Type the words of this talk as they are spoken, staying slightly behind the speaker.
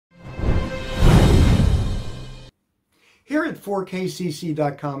Here at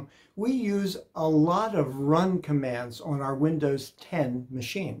 4kcc.com, we use a lot of run commands on our Windows 10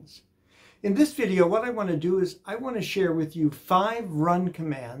 machines. In this video, what I want to do is I want to share with you 5 run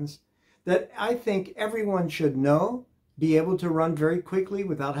commands that I think everyone should know, be able to run very quickly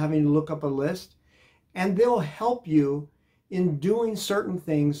without having to look up a list, and they'll help you in doing certain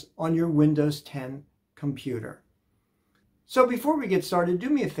things on your Windows 10 computer. So before we get started, do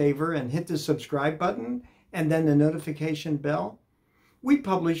me a favor and hit the subscribe button and then the notification bell. We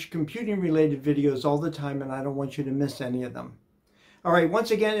publish computing related videos all the time and I don't want you to miss any of them. All right,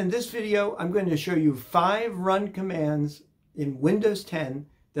 once again, in this video, I'm going to show you 5 run commands in Windows 10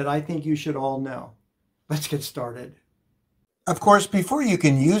 that I think you should all know. Let's get started. Of course, before you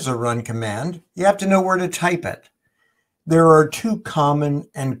can use a run command, you have to know where to type it. There are 2 common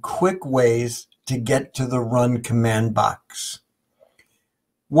and quick ways to get to the run command box.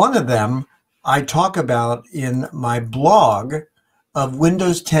 One of them I talk about in my blog of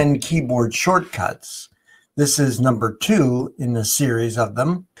Windows 10 keyboard shortcuts. This is number 2 in the series of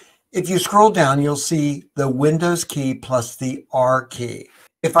them. If you scroll down, you'll see the Windows key plus the R key.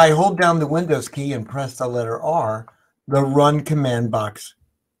 If I hold down the Windows key and press the letter R, the run command box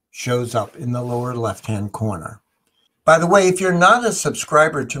shows up in the lower left-hand corner. By the way, if you're not a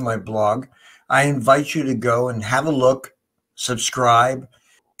subscriber to my blog, I invite you to go and have a look, subscribe.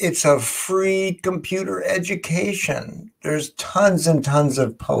 It's a free computer education. There's tons and tons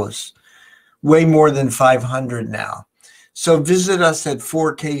of posts, way more than 500 now. So visit us at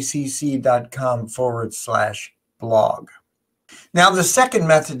 4kcc.com/blog. Now, the second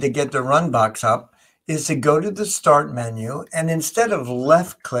method to get the run box up is to go to the Start menu, and instead of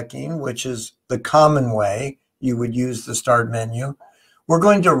left-clicking, which is the common way you would use the Start menu, we're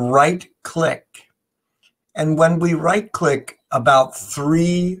going to right-click. And when we right-click about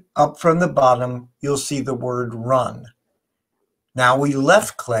 3 up from the bottom, you'll see the word Run. Now we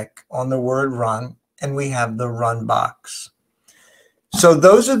left-click on the word Run, and we have the Run box. So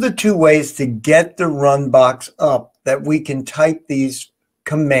those are the 2 ways to get the Run box up that we can type these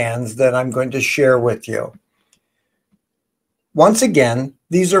commands that I'm going to share with you. Once again,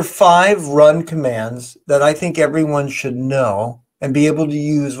 these are 5 run commands that I think everyone should know and be able to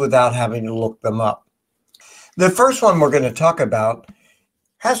use without having to look them up. The first one we're going to talk about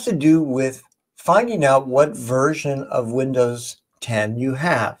has to do with finding out what version of Windows 10 you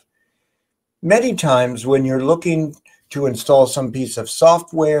have. Many times when you're looking to install some piece of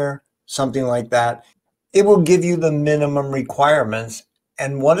software, something like that, it will give you the minimum requirements.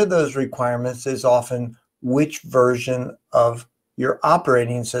 And one of those requirements is often which version of your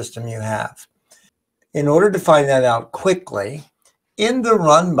operating system you have. In order to find that out quickly, in the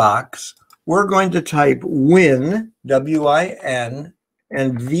run box, we're going to type Win, W-I-N,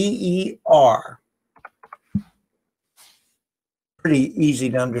 and V-E-R. Pretty easy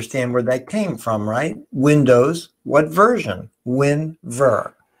to understand where that came from, right? Windows, what version?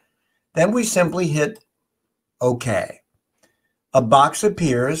 WinVer. Then we simply hit OK. A box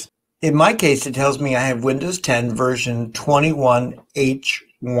appears. In my case, it tells me I have Windows 10 version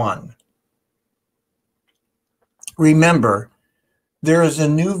 21H1. Remember, there is a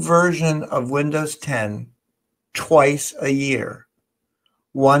new version of Windows 10 twice a year.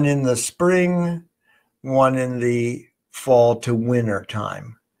 One in the spring, one in the fall to winter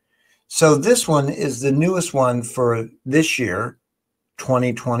time. So this one is the newest one for this year,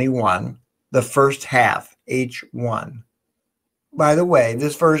 2021, the first half, H1. By the way,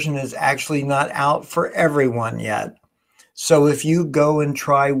 this version is actually not out for everyone yet. So if you go and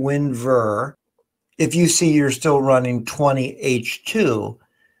try WinVer, if you see you're still running 20H2,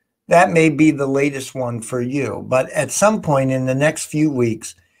 that may be the latest one for you. But at some point in the next few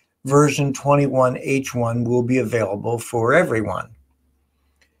weeks, version 21H1 will be available for everyone.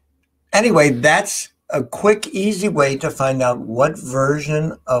 Anyway, that's a quick, easy way to find out what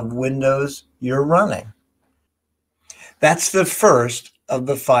version of Windows you're running. That's the first of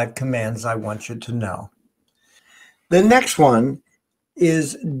the 5 commands I want you to know. The next one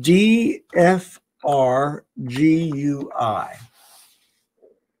is DFRGUI.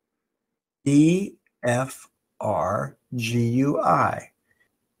 DFRGUI.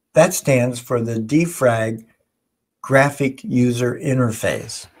 That stands for the Defrag Graphic User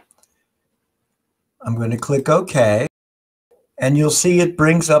Interface. I'm going to click OK, and you'll see it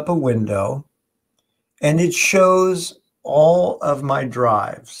brings up a window, and it shows all of my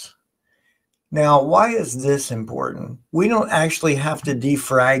drives. Now, why is this important? We don't actually have to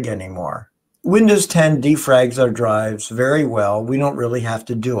defrag anymore. Windows 10 defrags our drives very well. We don't really have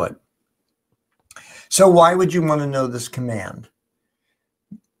to do it. So why would you want to know this command?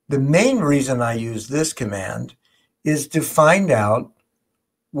 The main reason I use this command is to find out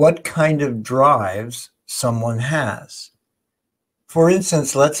what kind of drives someone has. For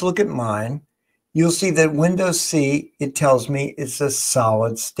instance, let's look at mine. You'll see that Windows C, it tells me it's a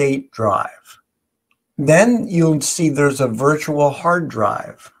solid state drive. Then you'll see there's a virtual hard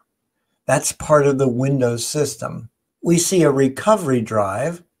drive. That's part of the Windows system. We see a recovery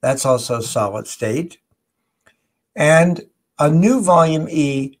drive. That's also solid state. And a new volume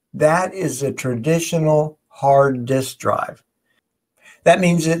E, that is a traditional hard disk drive. That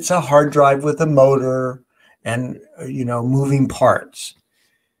means it's a hard drive with a motor and, moving parts.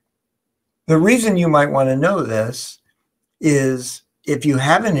 The reason you might want to know this is if you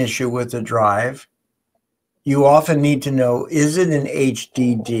have an issue with the drive, you often need to know, is it an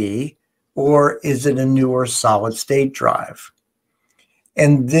HDD or is it a newer solid state drive?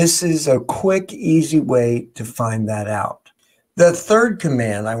 And this is a quick, easy way to find that out. The third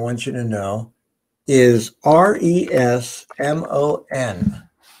command I want you to know is RESMON.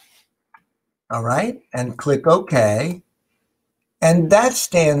 All right, and click OK. And that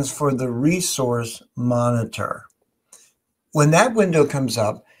stands for the resource monitor. When that window comes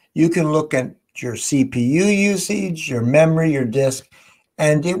up, you can look at your CPU usage, your memory, your disk,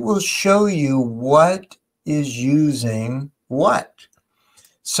 and it will show you what is using what.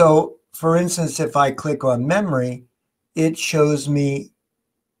 So, for instance, if I click on memory, it shows me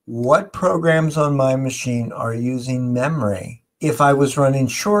what programs on my machine are using memory. If I was running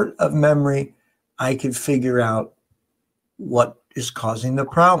short of memory, I could figure out what is causing the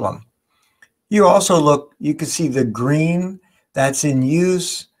problem. You also you can see the green, that's in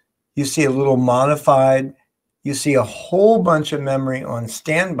use. You see a little modified. You see a whole bunch of memory on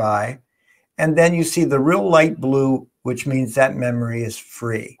standby. And then you see the real light blue, which means that memory is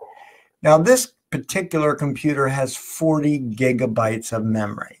free. Now, this particular computer has 40 gigabytes of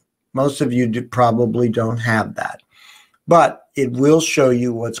memory. Most of you probably don't have that, but it will show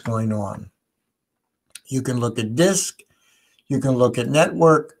you what's going on. You can look at disk. You can look at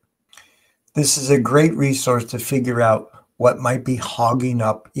network. This is a great resource to figure out what might be hogging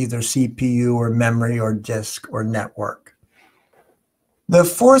up either CPU or memory or disk or network. The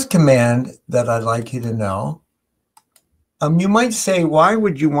fourth command that I'd like you to know, you might say, why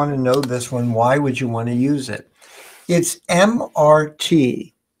would you want to know this one? Why would you want to use it? It's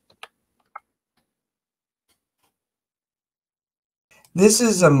MRT. This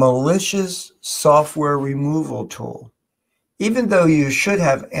is a malicious software removal tool. Even though you should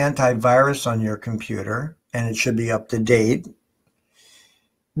have antivirus on your computer, and it should be up to date,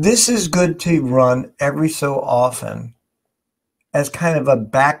 this is good to run every so often as kind of a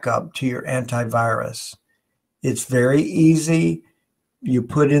backup to your antivirus. It's very easy. You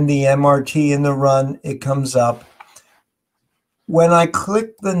put in the MRT in the run, it comes up. When I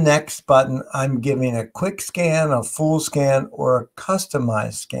click the next button, I'm giving a quick scan, a full scan, or a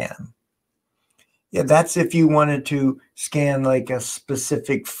customized scan. Yeah, that's if you wanted to scan like a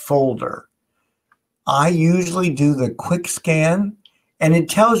specific folder. I usually do the quick scan, and it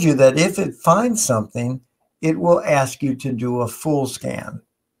tells you that if it finds something, it will ask you to do a full scan.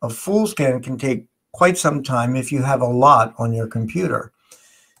 A full scan can take quite some time if you have a lot on your computer.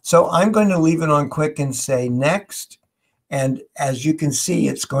 So I'm going to leave it on quick and say next. And as you can see,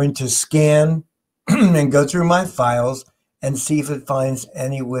 it's going to scan and go through my files and see if it finds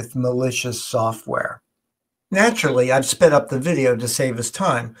any with malicious software. Naturally, I've sped up the video to save us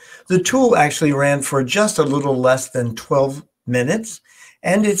time. The tool actually ran for just a little less than 12 minutes,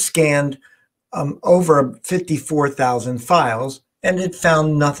 and it scanned over 54,000 files, and it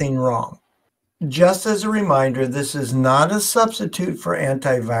found nothing wrong. Just as a reminder, this is not a substitute for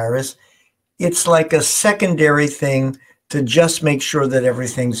antivirus. It's like a secondary thing to just make sure that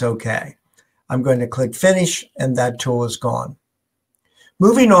everything's okay. I'm going to click Finish, and that tool is gone.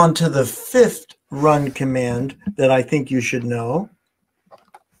 Moving on to the fifth run command that I think you should know.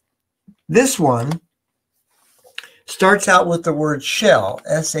 This one starts out with the word shell,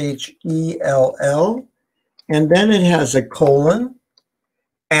 S-H-E-L-L, and then it has a colon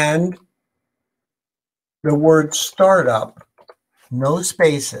and the word startup, no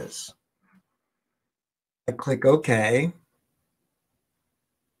spaces. I click OK.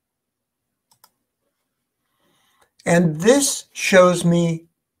 And this shows me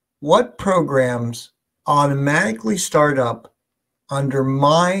what programs automatically start up under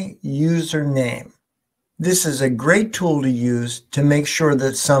my username. This is a great tool to use to make sure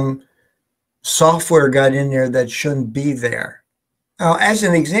that some software got in there that shouldn't be there. Now, as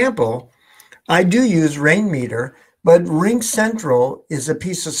an example, I do use Rainmeter, but RingCentral is a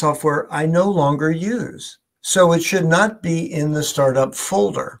piece of software I no longer use. So it should not be in the startup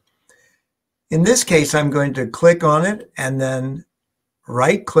folder. In this case, I'm going to click on it and then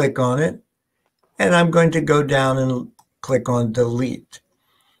right click on it, and I'm going to go down and click on delete.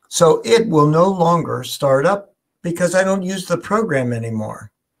 So it will no longer start up because I don't use the program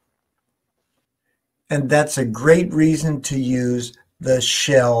anymore. And that's a great reason to use the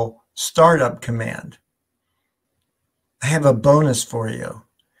shell startup command. I have a bonus for you.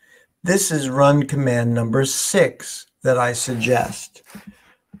 This is run command number 6 that I suggest.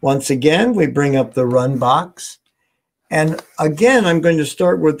 Once again, we bring up the run box. And again, I'm going to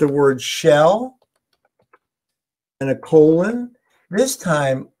start with the word shell and a colon. This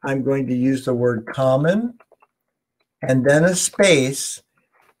time, I'm going to use the word common and then a space,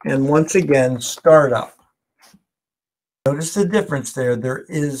 and once again, startup. Notice the difference there. There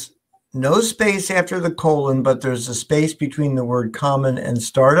is no space after the colon, but there's a space between the word common and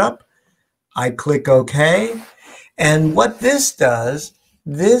startup. I click OK. And what this does,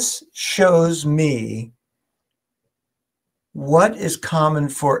 this shows me what is common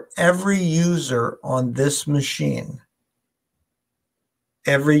for every user on this machine.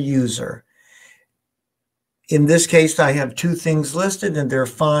 Every user. In this case, I have 2 things listed and they're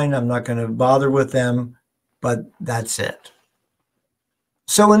fine. I'm not going to bother with them, but that's it.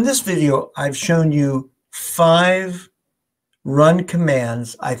 So in this video, I've shown you 5 run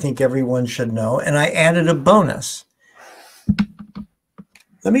commands I think everyone should know, and I added a bonus.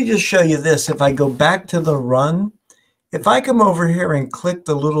 Let me just show you this. If I go back to the run, if I come over here and click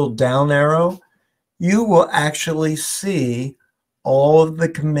the little down arrow, you will actually see all of the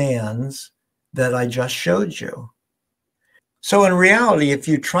commands that I just showed you. So in reality, if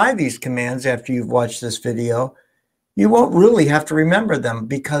you try these commands after you've watched this video, you won't really have to remember them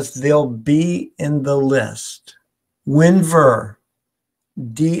because they'll be in the list. WinVer,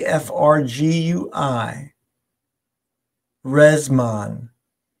 DFRGUI, Resmon,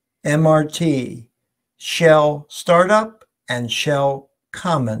 MRT, Shell Startup, and Shell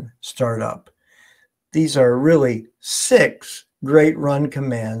Common Startup. These are really 6 great run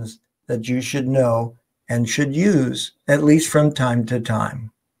commands that you should know and should use at least from time to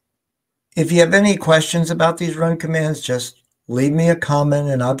time. If you have any questions about these run commands, just leave me a comment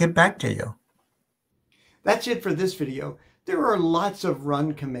and I'll get back to you. That's it for this video. There are lots of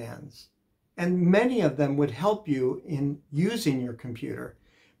run commands, and many of them would help you in using your computer.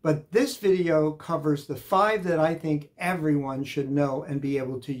 But this video covers the 5 that I think everyone should know and be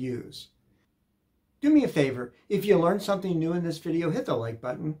able to use. Do me a favor, if you learned something new in this video, hit the like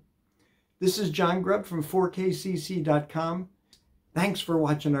button. This is John Grubb from 4kcc.com. Thanks for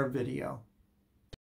watching our video.